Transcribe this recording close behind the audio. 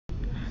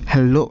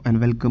Hello and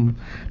welcome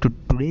to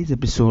today's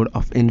episode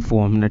of In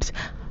 4 Minutes.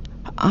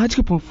 आज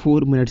के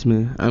 4 minutes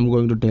में I'm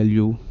going to tell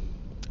you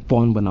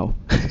porn बनाओ.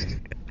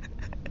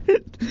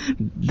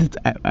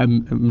 I'm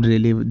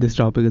really, this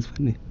topic is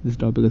funny. This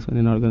topic is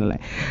funny, not gonna lie.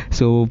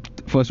 So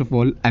first of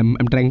all,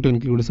 I'm trying to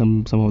include some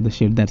of the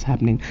shit that's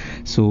happening.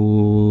 So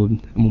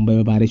Mumbai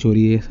में बारिश हो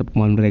रही है, सब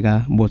मालूम रहेगा.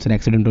 बहुत सारे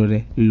एक्सीडेंट हो रहे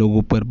हैं, लोग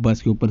ऊपर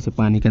बस के ऊपर से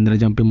पानी के अंदर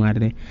जंप मार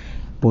रहे,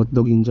 बहुत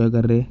लोग इंजॉय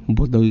कर रहे,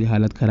 बहुत लोगों की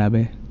हालत ख़राब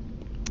है.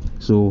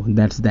 So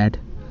that's that.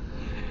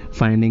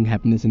 Finding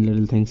happiness in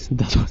little things,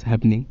 that's what's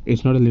happening.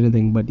 It's not a little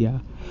thing, but yeah.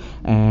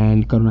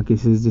 And corona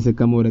cases जैसे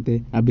कम हो रहे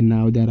थे, अभी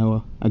नाव जा रहा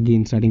हुआ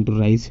अगेन स्टार्टिंग टू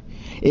राइज.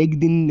 एक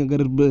दिन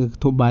अगर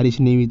तो बारिश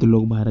नहीं हुई तो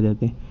लोग बाहर आ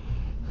जाते.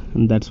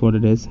 That's what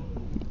it is.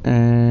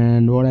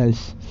 And what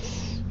else?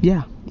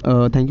 Yeah.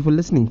 Thank you for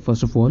listening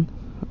first of all.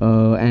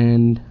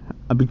 And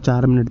अभी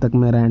 4 मिनट तक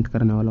मैं रैंट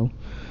करने वाला हूँ.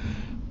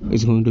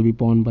 It's going to be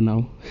porn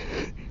बनाओ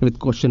with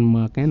question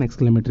mark and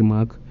exclamatory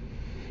mark.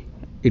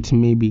 It's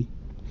maybe.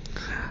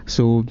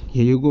 So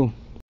here you go.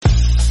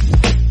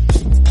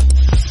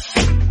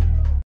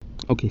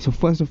 Okay, so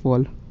first of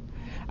all,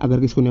 अगर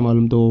किसको नहीं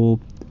मालूम तो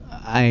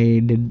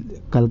I did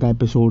कल का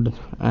episode.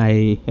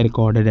 I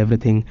recorded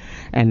everything,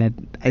 and at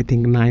I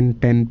think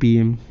 9:10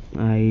 p.m.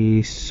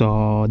 I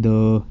saw the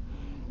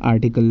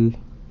article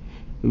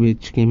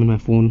which came in my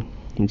phone.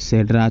 It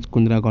said Raj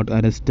Kundra got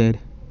arrested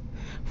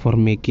for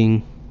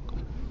making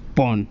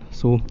porn.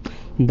 So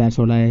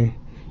that's what I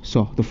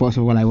saw. So first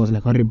of all, I was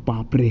like, अरे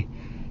बाप रे,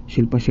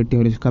 शिल्पा शेट्टी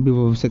और इसका भी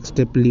वो sex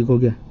tape leak हो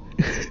गया.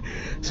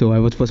 So I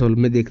was first of all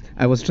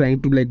I was trying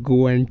to like go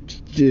and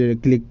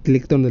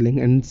click on the link,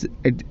 and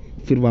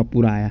फिर वहाँ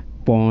पूरा आया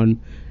porn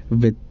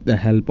with the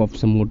help of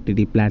some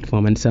OTT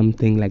platform and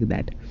something like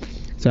that.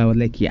 So I was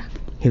like, yeah,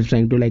 he's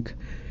trying to like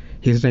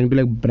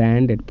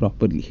brand it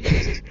properly.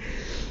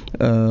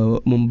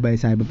 Mumbai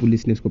cyber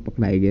police ने इसको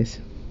पकड़ा, I guess,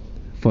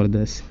 for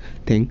this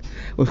thing.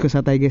 उसके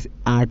साथ I guess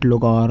 8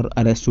 लोग और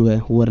arrest हुए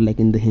who were like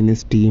in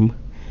his team,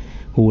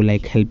 who were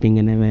like helping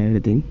and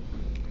everything.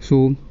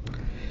 So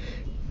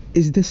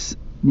is this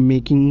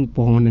making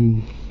porn,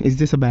 and is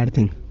this a bad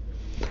thing?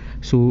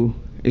 So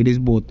it is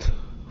both,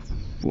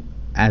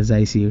 as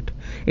I see it.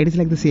 It is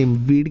like the same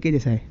weed के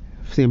जैसा है,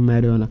 same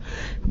marijuana.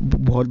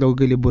 बहुत लोगों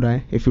के लिए बुरा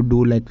है. If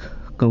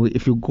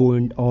you go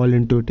all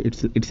into it,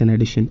 it's an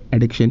addiction,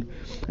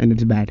 and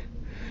it's bad.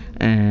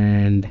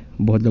 And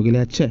बहुत लोगों के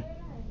लिए अच्छा है.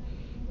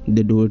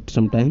 They do it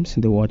sometimes,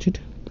 they watch it,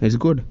 it's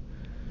good.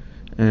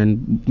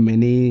 And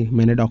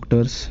many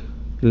doctors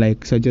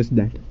like suggest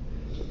that.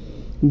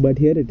 But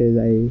here it is,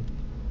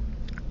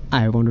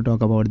 I want to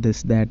talk about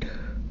this, that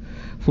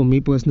for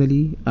me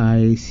personally,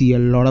 I see a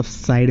lot of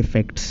side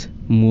effects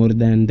more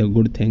than the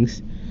good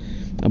things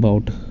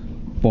about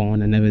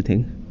porn and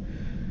everything.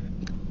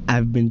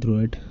 I've been through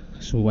it,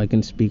 so I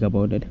can speak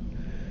about it.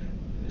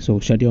 So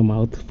shut your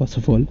mouth first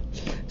of all.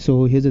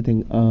 So here's the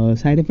thing,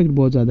 side effect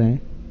बहुत ज़्यादा है.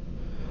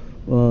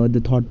 The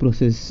thought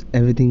process,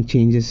 everything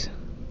changes.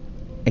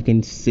 I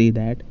can say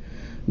that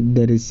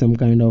there is some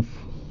kind of,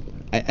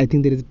 I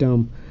think there is a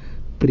term,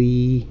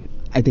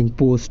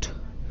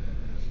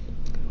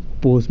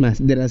 post mass,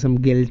 there are some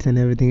guilt and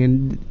everything,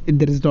 and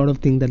there is a lot of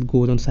thing that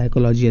goes on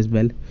psychology as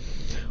well.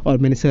 और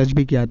मैंने search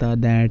भी किया था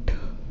that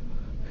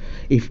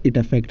if it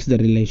affects the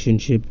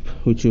relationship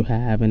which you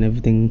have and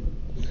everything,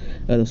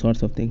 other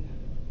sorts of thing.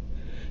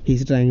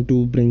 He's trying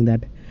to bring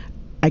that.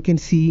 I can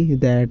see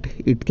that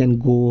it can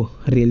go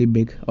really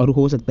big, और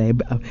हो सकता है.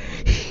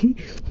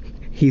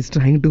 He's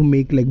trying to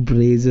make like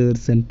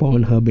Brazzers and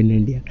Pornhub in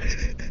India.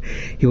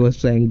 He was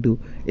trying to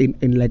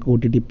in like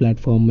OTT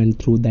platform, and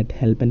through that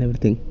help and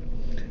everything.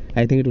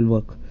 I think it will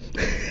work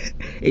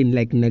in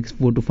like next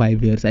 4 to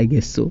 5 years, I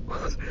guess so.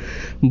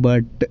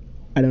 But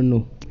I don't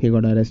know. He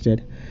got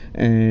arrested,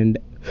 and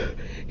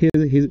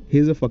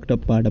here's a fucked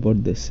up part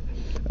about this.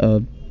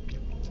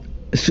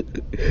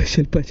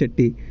 Shilpa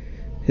Shetty,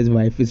 his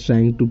wife, is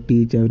trying to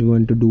teach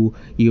everyone to do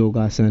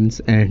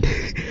yogasans, and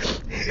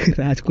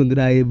Raj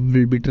Kundra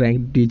will be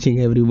teaching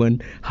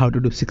everyone how to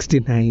do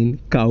 69,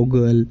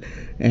 cowgirl,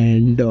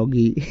 and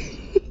doggy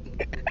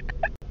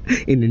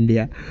in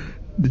India.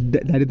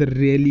 That is the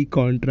really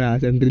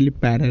contrast and really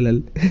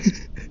parallel.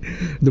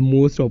 The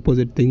most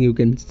opposite thing you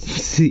can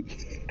see.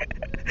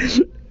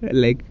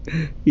 Like,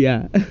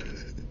 yeah,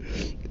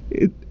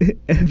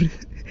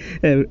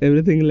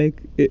 everything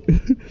like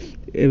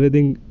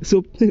everything.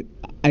 So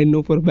I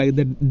know for a fact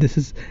that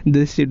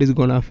this shit is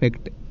gonna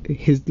affect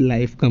his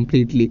life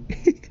completely.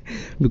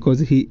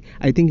 Because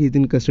I think he's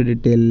in custody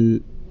till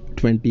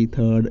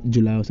 23rd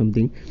July or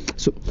something.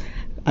 So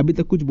अभी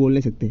तक कुछ बोल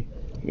नहीं सकते.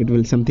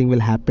 Something will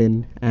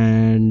happen,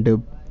 and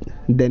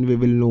then we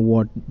will know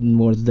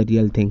what's the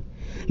real thing.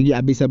 क्योंकि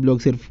अभी सब लोग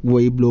सिर्फ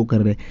वही ब्लो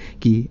कर रहे हैं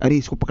कि अरे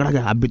इसको पकड़ा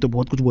गया, अभी तो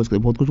बहुत कुछ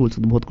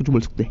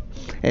बोल सकते.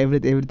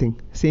 Everything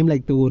same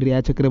like तो वो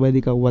रिया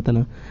चक्रवर्ती का हुआ था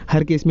ना,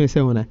 हर केस में ऐसे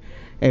होना है.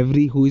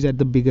 Every who is at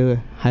the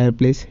bigger higher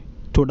place,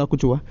 छोटा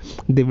कुछ हुआ,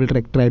 they will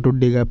try to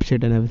dig up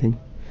shit and everything.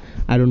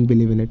 I don't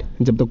believe in it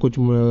जब तक कुछ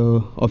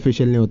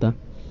official नहीं होता.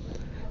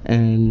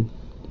 And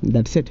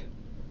that's it.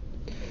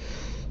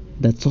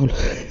 That's all.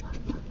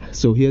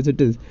 So here's it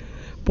is,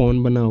 porn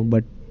banao,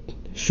 but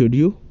should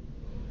you?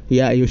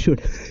 Yeah, you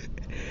should.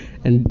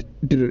 And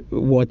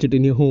watch it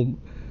in your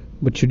home,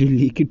 but should you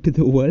leak it to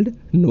the world?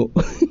 No.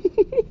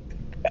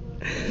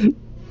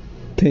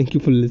 Thank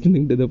you for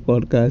listening to the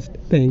podcast.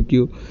 Thank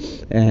you,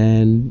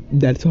 and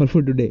that's all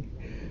for today.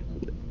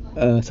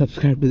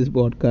 Subscribe to this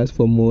podcast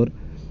for more,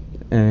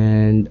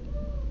 and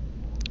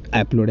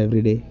I upload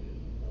every day.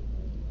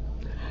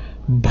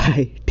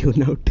 Bye.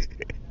 Tune out.